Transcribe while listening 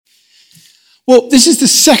Well, this is the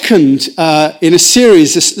second in a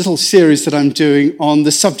series, this little series that I'm doing on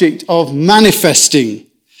the subject of manifesting.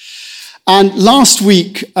 And last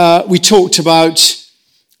week, we talked about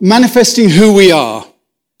manifesting who we are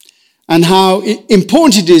and how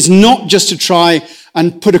important it is not just to try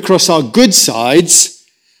and put across our good sides,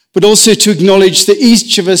 but also to acknowledge that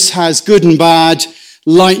each of us has good and bad,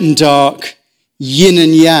 light and dark, yin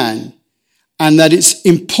and yang, and that it's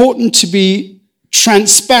important to be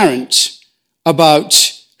transparent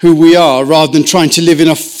about who we are rather than trying to live in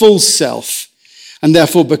a full self and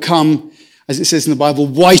therefore become, as it says in the Bible,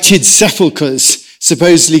 whited sepulchres,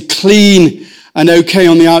 supposedly clean and okay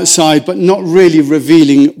on the outside, but not really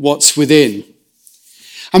revealing what's within.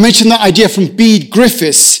 I mentioned that idea from Bede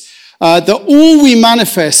Griffiths, that all we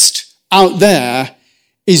manifest out there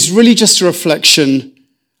is really just a reflection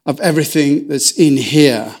of everything that's in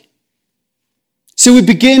here. So we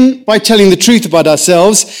begin by telling the truth about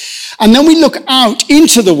ourselves, and then we look out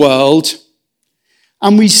into the world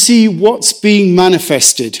and we see what's being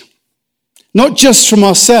manifested. Not just from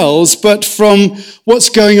ourselves, but from what's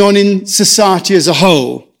going on in society as a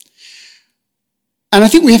whole. And I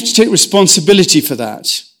think we have to take responsibility for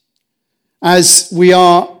that. As we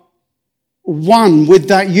are one with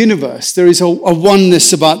that universe, there is a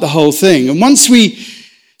oneness about the whole thing. And once we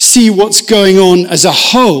see what's going on as a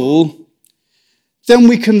whole, then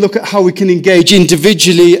we can look at how we can engage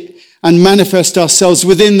individually and manifest ourselves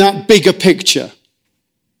within that bigger picture.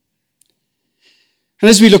 And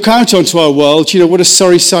as we look out onto our world, what a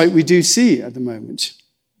sorry sight we do see at the moment.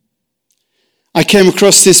 I came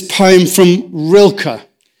across this poem from Rilke,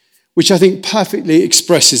 which I think perfectly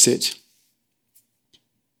expresses it.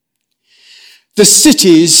 The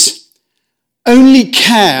cities only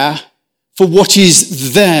care for what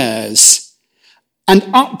is theirs and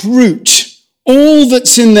uproot all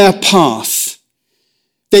that's in their path.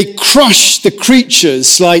 They crush the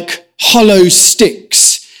creatures like hollow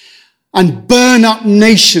sticks and burn up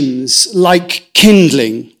nations like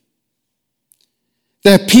kindling.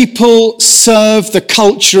 Their people serve the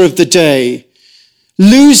culture of the day,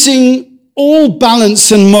 losing all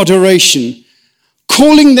balance and moderation,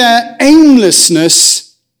 calling their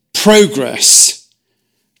aimlessness progress,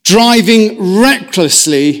 driving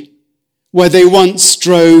recklessly where they once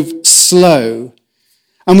drove slow,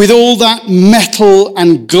 and with all that metal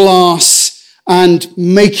and glass and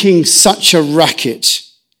making such a racket.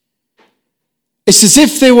 It's as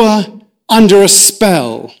if they were under a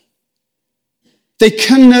spell. They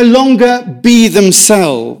can no longer be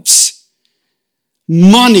themselves.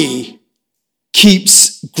 Money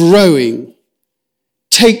keeps growing,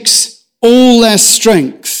 takes all their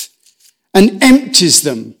strength, and empties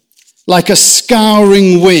them like a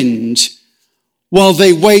scouring wind, while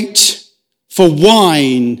they wait for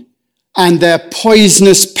wine and their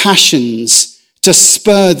poisonous passions to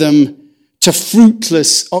spur them to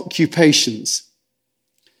fruitless occupations.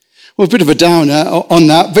 Well, a bit of a downer on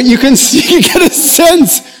that, but you can see, you get a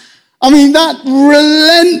sense. That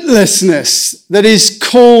relentlessness that is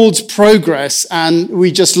called progress, and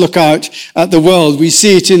we just look out at the world. We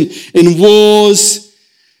see it in wars,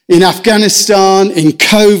 in Afghanistan, in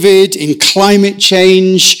COVID, in climate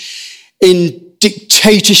change, in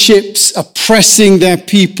dictatorships oppressing their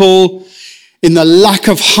people, in the lack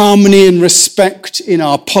of harmony and respect in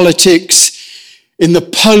our politics, in the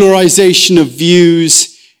polarization of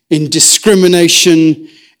views, in discrimination,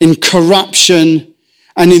 in corruption,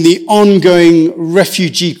 and in the ongoing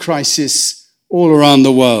refugee crisis all around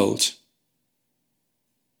the world.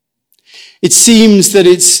 It seems that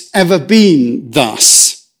it's ever been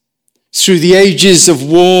thus. Through the ages of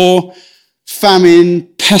war, famine,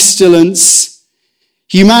 pestilence,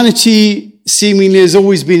 humanity seemingly has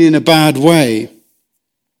always been in a bad way.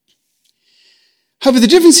 However, the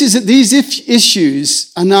difference is that these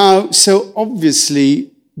issues are now so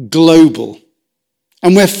obviously global.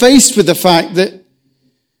 And we're faced with the fact that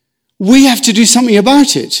we have to do something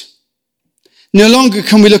about it. No longer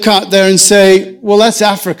can we look out there and say, well, that's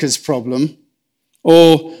Africa's problem,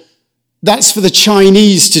 or that's for the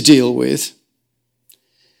Chinese to deal with.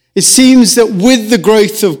 It seems that with the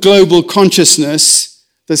growth of global consciousness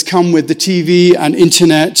that's come with the TV and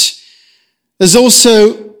internet, there's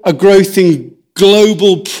also a growth in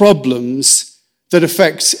global problems that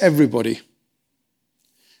affects everybody.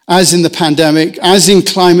 As in the pandemic, as in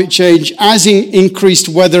climate change, as in increased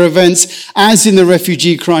weather events, as in the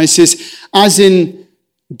refugee crisis, as in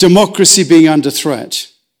democracy being under threat.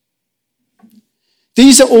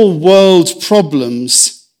 These are all world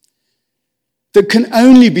problems that can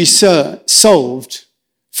only be solved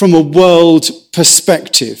from a world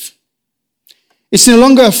perspective. It's no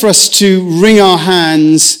longer for us to wring our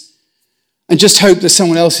hands and just hope that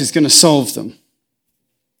someone else is going to solve them.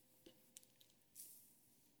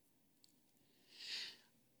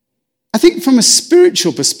 I think from a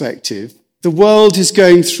spiritual perspective, the world is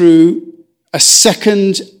going through a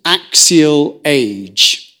second axial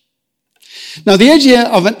age. Now, the idea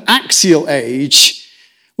of an axial age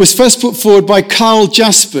was first put forward by Karl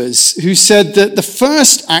Jaspers, who said that the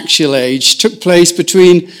first axial age took place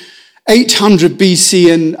between 800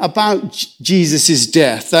 BC and about Jesus'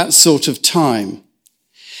 death, that sort of time.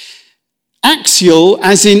 Axial,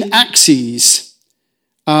 as in axes,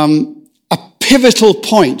 a pivotal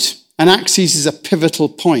point. An axis is a pivotal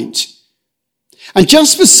point. And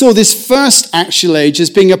Jaspers saw this first axial age as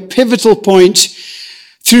being a pivotal point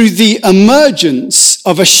through the emergence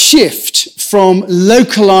of a shift from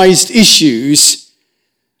localized issues,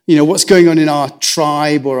 what's going on in our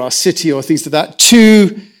tribe or our city or things like that,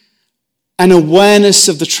 to an awareness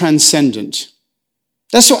of the transcendent.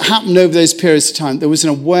 That's what happened over those periods of time. There was an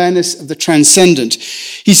awareness of the transcendent.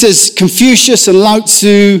 He says Confucius and Lao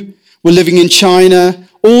Tzu were living in China.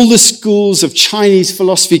 All the schools of Chinese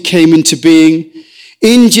philosophy came into being.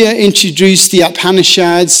 India introduced the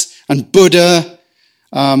Upanishads and Buddha.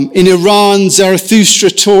 In Iran, Zarathustra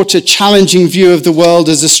taught a challenging view of the world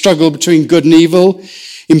as a struggle between good and evil.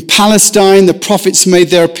 In Palestine, the prophets made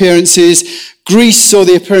their appearances. Greece saw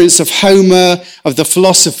the appearance of Homer, of the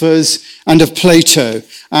philosophers, and of Plato.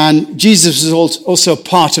 And Jesus was also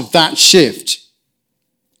part of that shift.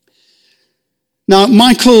 Now,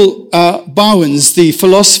 Michael Bowens, the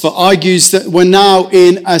philosopher, argues that we're now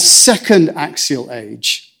in a second axial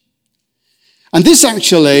age. And this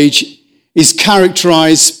axial age is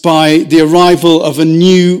characterized by the arrival of a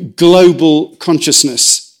new global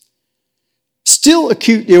consciousness. Still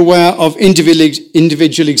acutely aware of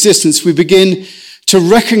individual existence, we begin to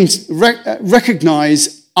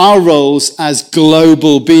recognize our roles as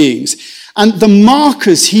global beings. And the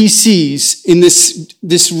markers he sees in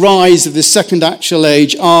this rise of the second axial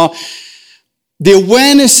age are the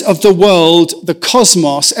awareness of the world, the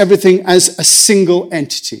cosmos, everything as a single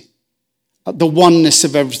entity. The oneness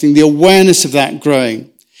of everything, the awareness of that growing.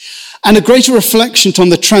 And a greater reflection on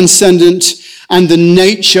the transcendent and the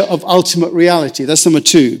nature of ultimate reality. That's number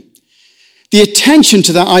 2. The attention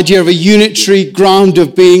to that idea of a unitary ground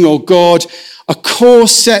of being or God, a core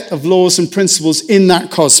set of laws and principles in that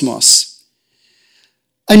cosmos.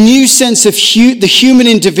 A new sense of the human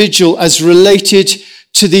individual as related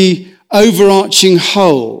to the overarching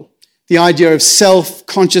whole. The idea of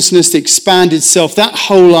self-consciousness, the expanded self, that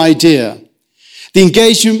whole idea. The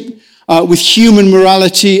engagement with human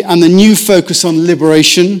morality and the new focus on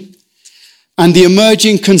liberation. And the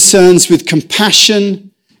emerging concerns with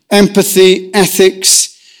compassion, empathy,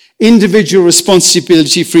 ethics, individual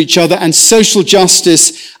responsibility for each other, and social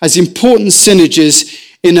justice as important synergies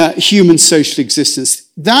in a human social existence.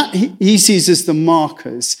 That he sees as the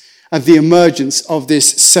markers of the emergence of this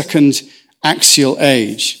second axial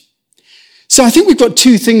age. So I think we've got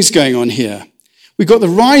 2 things going on here. We've got the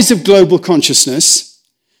rise of global consciousness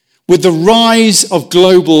with the rise of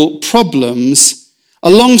global problems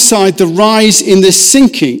alongside the rise in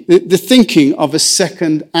the thinking of a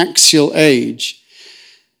second axial age.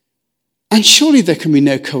 And surely there can be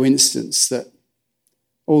no coincidence that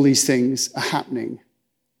all these things are happening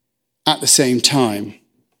at the same time.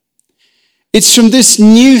 It's from this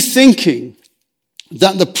new thinking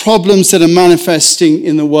that the problems that are manifesting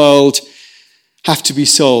in the world have to be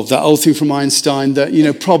solved. That old thing from Einstein that,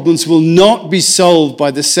 problems will not be solved by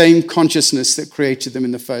the same consciousness that created them in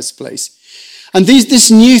the first place. And this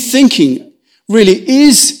new thinking really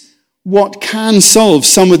is what can solve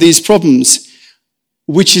some of these problems,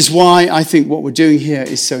 which is why I think what we're doing here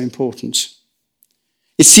is so important.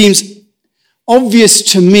 It seems obvious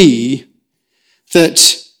to me that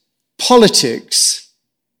politics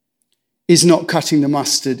is not cutting the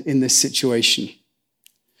mustard in this situation.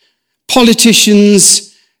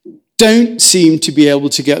 Politicians don't seem to be able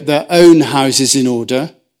to get their own houses in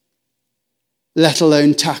order, let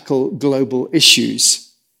alone tackle global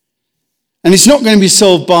issues. And it's not going to be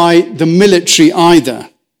solved by the military either.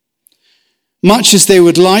 Much as they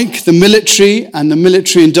would like, the military and the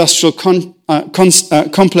military-industrial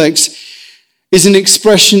complex is an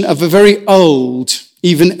expression of a very old,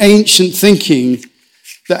 even ancient thinking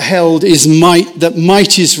that held that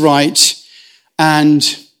might is right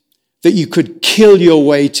and that you could kill your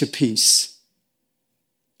way to peace.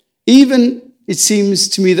 Even it seems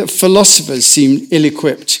to me that philosophers seem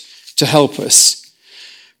ill-equipped to help us.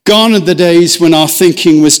 Gone are the days when our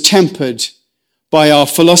thinking was tempered by our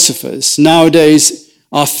philosophers. Nowadays,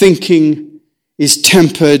 our thinking is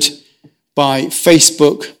tempered by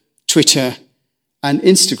Facebook, Twitter, and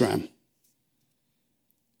Instagram.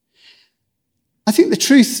 I think the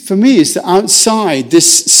truth for me is that outside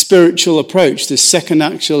this spiritual approach, this second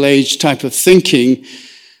actual age type of thinking,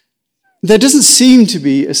 there doesn't seem to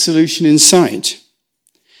be a solution in sight.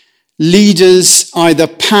 Leaders either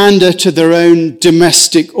pander to their own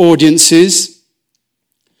domestic audiences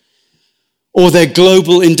or their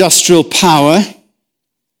global industrial power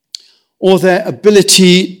or their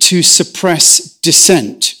ability to suppress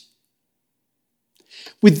dissent.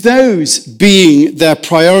 With those being their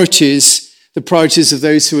priorities, the priorities of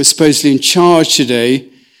those who are supposedly in charge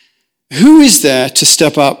today, who is there to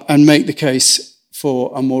step up and make the case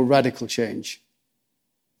for a more radical change?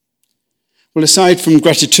 Well, aside from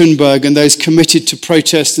Greta Thunberg and those committed to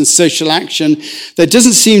protest and social action, there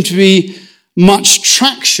doesn't seem to be much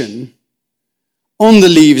traction on the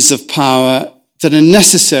levers of power that are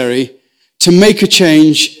necessary to make a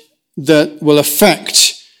change that will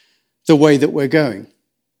affect the way that we're going.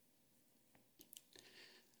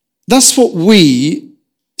 That's what we,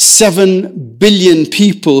 7 billion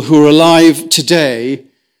people who are alive today,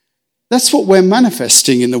 that's what we're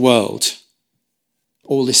manifesting in the world,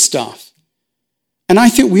 all this stuff. And I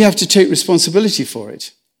think we have to take responsibility for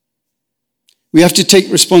it. We have to take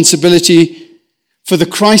responsibility for the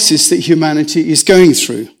crisis that humanity is going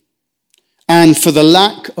through and for the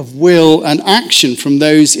lack of will and action from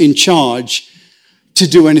those in charge to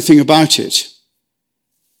do anything about it.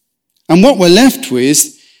 And what we're left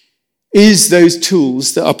with is those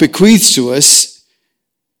tools that are bequeathed to us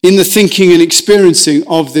in the thinking and experiencing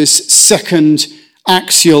of this second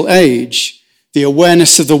axial age. The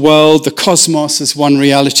awareness of the world, the cosmos as one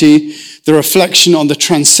reality, the reflection on the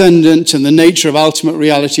transcendent and the nature of ultimate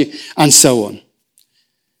reality, and so on.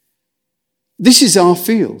 This is our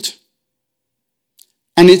field.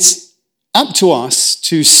 And it's up to us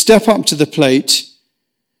to step up to the plate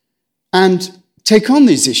and take on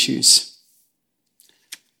these issues.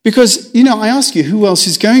 Because, I ask you, who else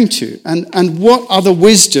is going to? And what other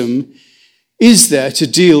wisdom is there to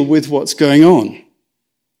deal with what's going on?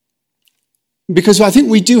 Because I think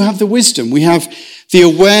we do have the wisdom. We have the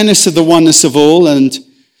awareness of the oneness of all and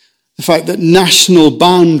the fact that national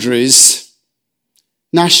boundaries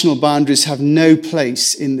have no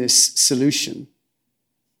place in this solution.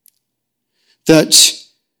 That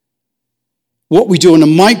what we do in a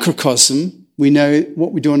microcosm, we know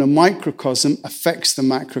what we do in a microcosm affects the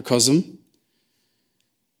macrocosm.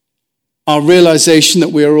 Our realization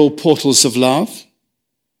that we are all portals of love.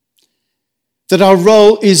 That our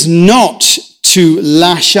role is not to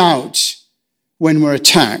lash out when we're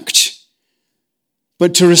attacked,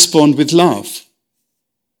 but to respond with love.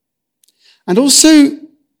 And also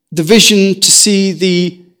the vision to see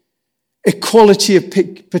the equality of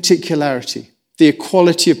particularity. The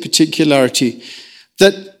equality of particularity.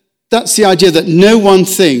 That's the idea that no one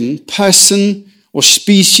thing, person or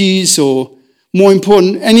species or, more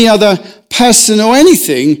important, any other person or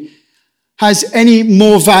anything has any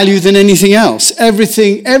more value than anything else.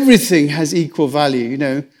 Everything has equal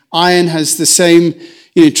value. Iron has the same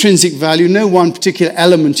intrinsic value. No one particular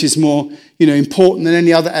element is more important than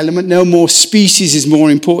any other element. No more species is more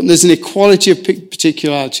important. There's an equality of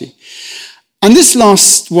particularity. And this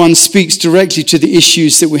last one speaks directly to the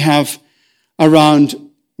issues that we have around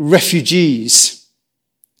refugees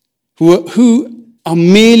who are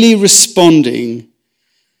merely responding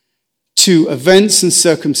to events and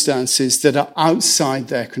circumstances that are outside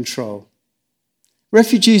their control.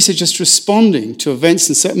 Refugees are just responding to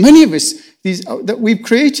events and many of us, these that we've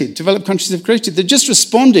created, developed countries have created, they're just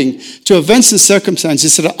responding to events and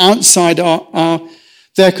circumstances that are outside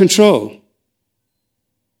their control.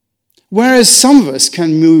 Whereas some of us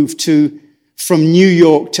can move from New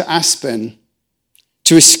York to Aspen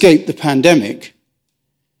to escape the pandemic,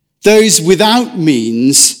 those without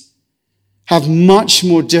means have much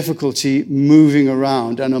more difficulty moving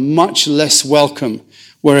around and are much less welcome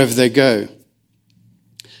wherever they go.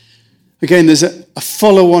 Again, there's a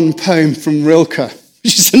follow-on poem from Rilke,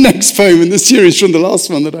 which is the next poem in the series from the last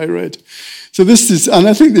one that I read. So this is, and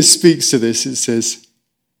I think this speaks to this, it says,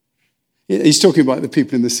 he's talking about the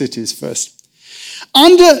people in the cities first.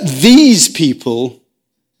 Under these people,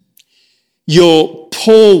 your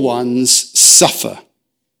poor ones suffer.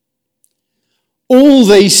 All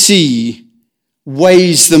they see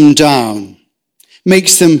weighs them down,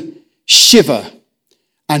 makes them shiver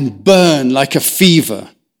and burn like a fever.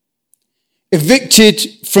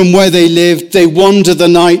 Evicted from where they lived, they wander the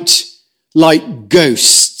night like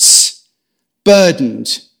ghosts,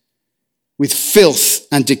 burdened with filth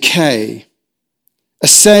and decay,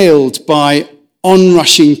 assailed by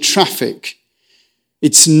onrushing traffic,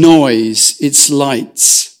 its noise, its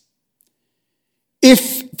lights.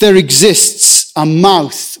 If there exists a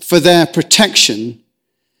mouth for their protection,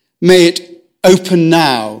 may it open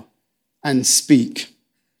now and speak.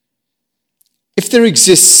 If there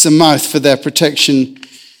exists a mouth for their protection,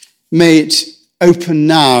 may it open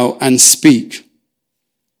now and speak.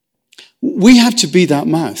 We have to be that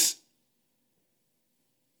mouth.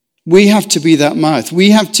 We have to be that mouth. We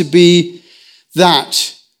have to be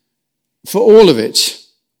that for all of it.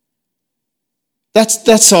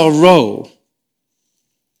 That's our role.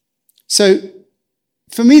 So,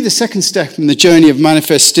 for me, the second step in the journey of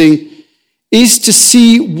manifesting is to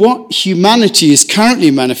see what humanity is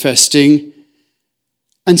currently manifesting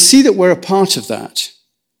and see that we're a part of that.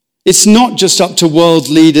 It's not just up to world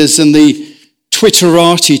leaders and the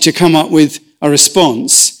Twitterati to come up with a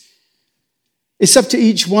response. It's up to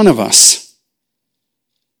each one of us.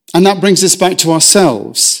 And that brings us back to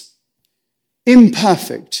ourselves.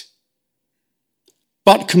 Imperfect,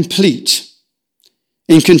 but complete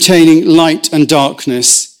in containing light and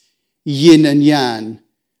darkness, yin and yang,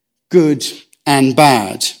 good and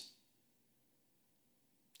bad.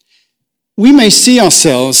 We may see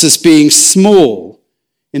ourselves as being small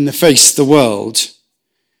in the face of the world,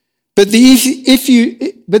 but the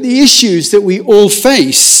issues that we all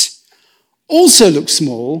face also look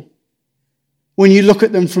small when you look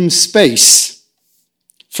at them from space,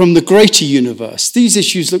 from the greater universe. These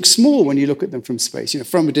issues look small when you look at them from space,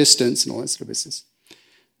 from a distance and all that sort of business.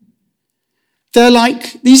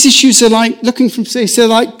 These issues are like, looking from space, they're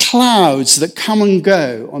like clouds that come and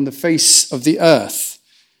go on the face of the earth.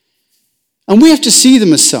 And we have to see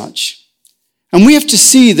them as such. And we have to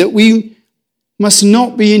see that we must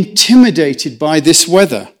not be intimidated by this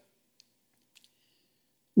weather.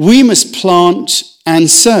 We must plant and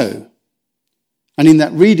sow. And in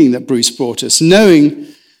that reading that Bruce brought us, knowing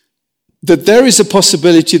that there is a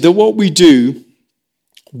possibility that what we do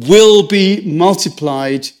will be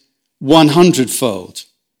multiplied 100-fold.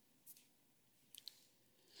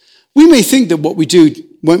 We may think that what we do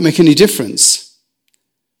won't make any difference,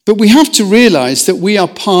 but we have to realize that we are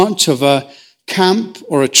part of a camp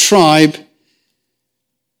or a tribe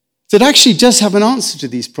that actually does have an answer to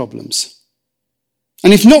these problems.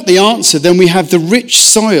 And if not the answer, then we have the rich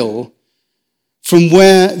soil from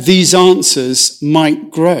where these answers might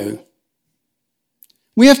grow.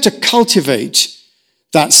 We have to cultivate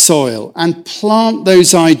that soil and plant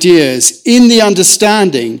those ideas in the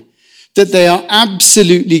understanding that they are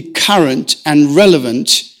absolutely current and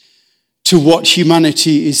relevant to what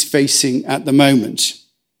humanity is facing at the moment.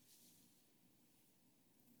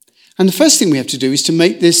 And the first thing we have to do is to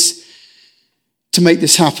make this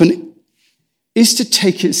happen is to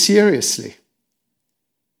take it seriously.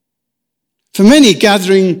 For many,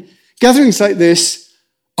 gatherings like this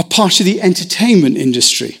are part of the entertainment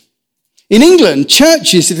industry. In England,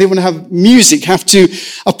 churches, if they want to have music, have to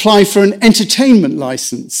apply for an entertainment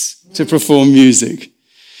license to perform music.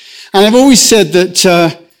 And I've always said that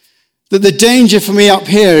the danger for me up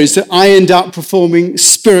here is that I end up performing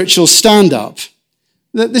spiritual stand-up.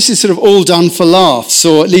 That this is sort of all done for laughs,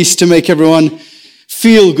 or at least to make everyone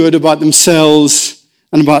feel good about themselves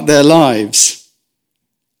and about their lives.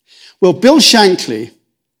 Well, Bill Shankly,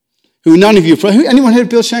 who none of you, anyone heard of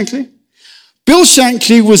Bill Shankly? Bill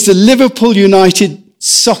Shankly was the Liverpool United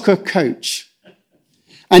soccer coach.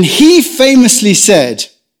 And he famously said,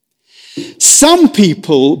 "Some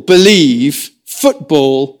people believe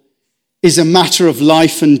football is a matter of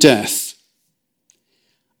life and death.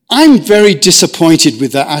 I'm very disappointed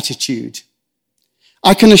with that attitude.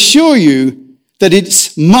 I can assure you that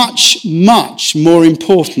it's much, much more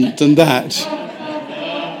important than that."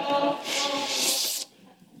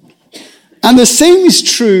 And the same is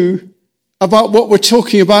true about what we're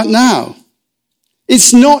talking about now.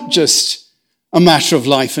 It's not just a matter of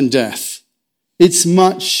life and death. It's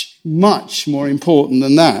much, much more important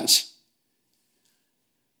than that.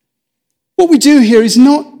 What we do here is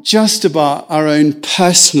not just about our own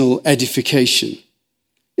personal edification.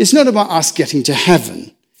 It's not about us getting to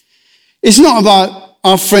heaven. It's not about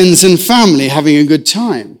our friends and family having a good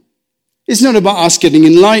time. It's not about us getting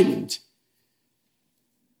enlightened.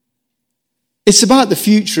 It's about the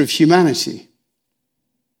future of humanity.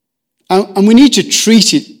 And we need to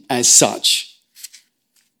treat it as such.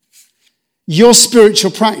 Your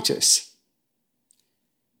spiritual practice,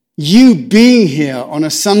 you being here on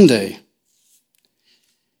a Sunday,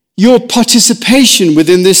 your participation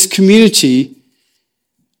within this community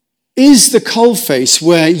is the coalface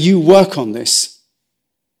where you work on this.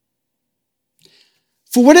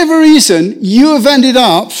 For whatever reason, you have ended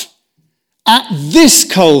up at this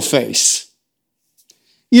coalface.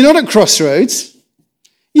 You're not at Crossroads.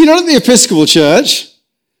 You're not at the Episcopal Church.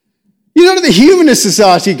 You're not at the Humanist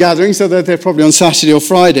Society gathering, so that they're probably on Saturday or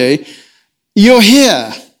Friday. You're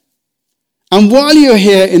here. And while you're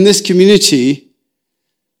here in this community,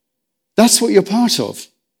 that's what you're part of.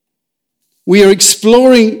 We are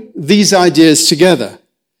exploring these ideas together.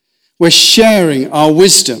 We're sharing our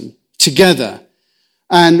wisdom together.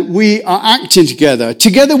 And we are acting together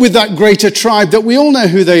with that greater tribe that we all know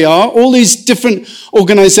who they are. All these different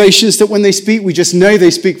organizations that when they speak, we just know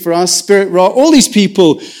they speak for us. Spirit Rock, all these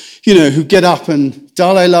people, who get up, and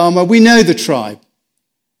Dalai Lama, we know the tribe.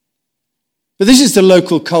 But this is the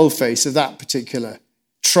local coalface of that particular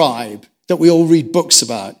tribe that we all read books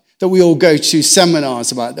about, that we all go to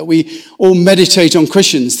seminars about, that we all meditate on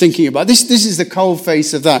cushions thinking about. This is the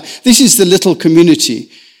coalface of that. This is the little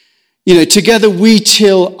community. Together we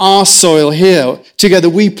till our soil here. Together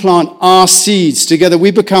we plant our seeds. Together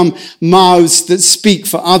we become mouths that speak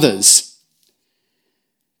for others.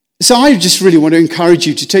 So I just really want to encourage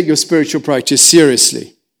you to take your spiritual practice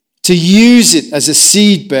seriously, to use it as a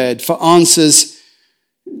seedbed for answers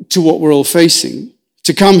to what we're all facing,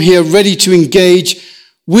 to come here ready to engage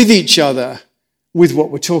with each other with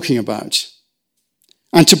what we're talking about,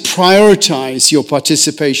 and to prioritize your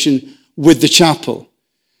participation with the chapel.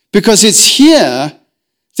 Because it's here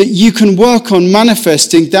that you can work on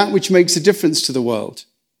manifesting that which makes a difference to the world.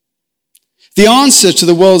 The answer to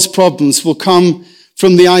the world's problems will come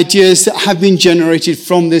from the ideas that have been generated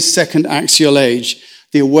from this second axial age,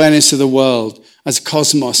 the awareness of the world as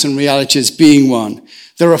cosmos and reality as being one,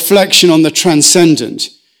 the reflection on the transcendent,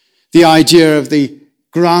 the idea of the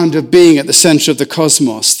ground of being at the center of the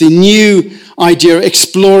cosmos, the new idea of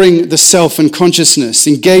exploring the self and consciousness,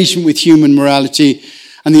 engagement with human morality,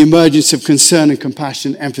 and the emergence of concern and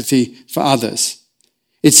compassion, empathy for others.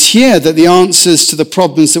 It's here that the answers to the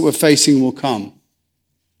problems that we're facing will come.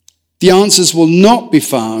 The answers will not be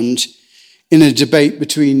found in a debate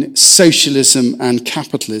between socialism and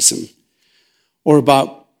capitalism, or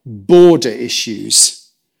about border issues,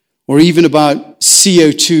 or even about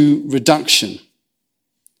CO2 reduction.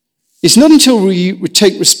 It's not until we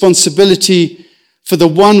take responsibility for the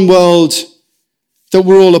one world that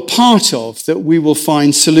we're all a part of that we will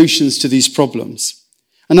find solutions to these problems.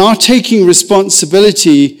 And our taking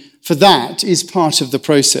responsibility for that is part of the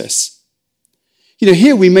process.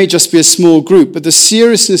 Here we may just be a small group, but the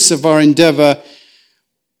seriousness of our endeavor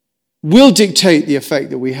will dictate the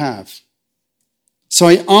effect that we have. So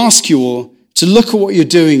I ask you all to look at what you're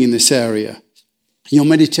doing in this area. Your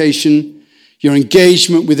meditation, your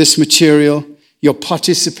engagement with this material, your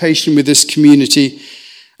participation with this community,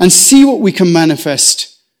 and see what we can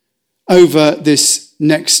manifest over this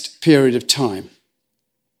next period of time.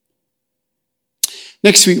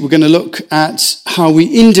 Next week, we're going to look at how we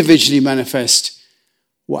individually manifest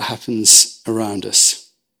what happens around us.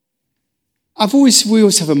 We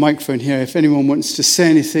always have a microphone here. If anyone wants to say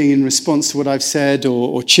anything in response to what I've said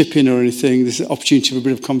or chip in or anything, there's an opportunity for a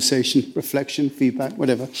bit of conversation, reflection, feedback,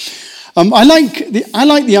 whatever. I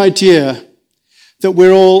like the idea that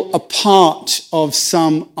we're all a part of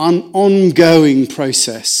some ongoing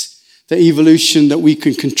process, the evolution, that we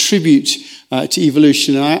can contribute to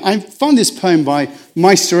evolution. And I found this poem by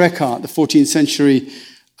Meister Eckhart, the 14th century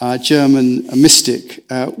German mystic,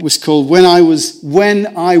 was called When I Was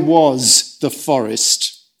the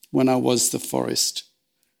Forest. When I was the forest.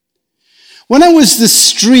 When I was the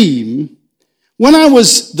stream, when I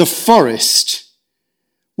was the forest,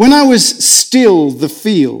 when I was still the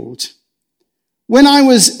field, when I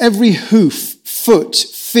was every hoof, foot,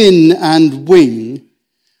 fin, and wing,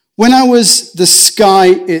 when I was the sky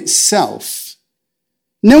itself,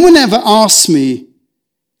 no one ever asked me,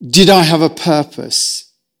 did I have a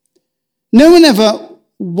purpose? No one ever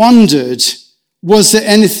wondered, was there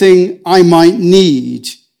anything I might need?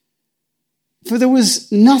 For there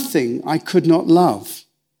was nothing I could not love.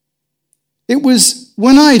 It was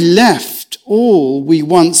when I left all we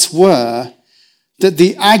once were that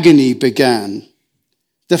the agony began.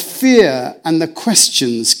 The fear and the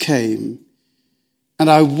questions came, and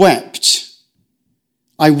I wept,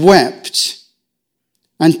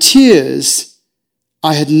 and tears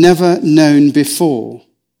I had never known before.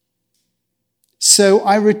 So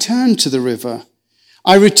I returned to the river.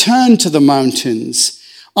 I returned to the mountains.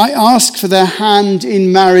 I asked for their hand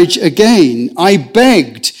in marriage again. I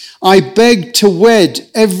begged to wed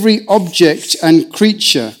every object and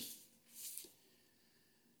creature.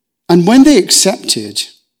 And when they accepted,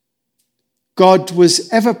 God was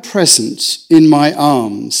ever present in my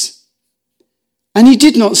arms. And he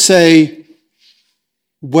did not say,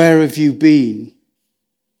 where have you been?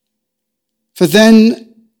 For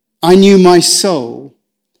then I knew my soul,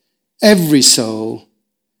 every soul,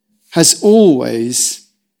 has always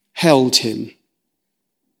held him.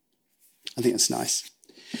 I think that's nice.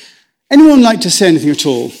 Anyone like to say anything at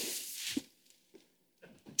all?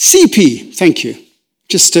 CP, thank you.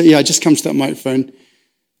 Just come to that microphone.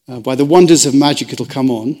 By the wonders of magic, it'll come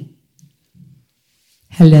on.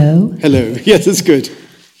 Hello. Hello. Yes, that's good.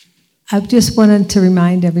 I just wanted to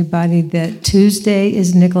remind everybody that Tuesday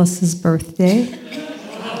is Nicholas's birthday.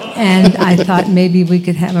 And I thought maybe we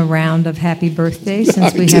could have a round of happy birthday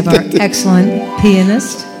since we have our excellent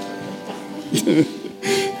pianist.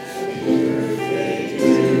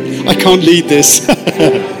 I can't lead this.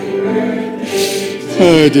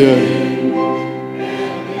 Oh dear.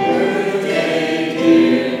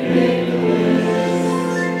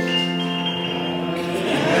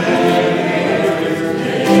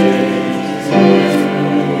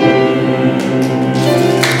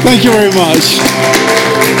 Thank you very much.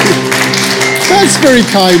 That's very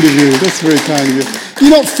kind of you. That's very kind of you.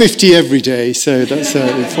 You're not 50 every day, so that's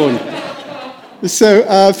important. So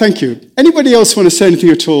thank you. Anybody else want to say anything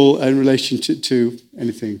at all in relation to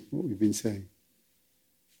anything, what we've been saying?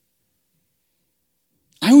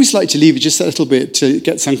 I always like to leave it just a little bit till it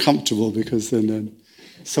gets uncomfortable, because then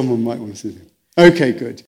someone might want to say it. Okay, good.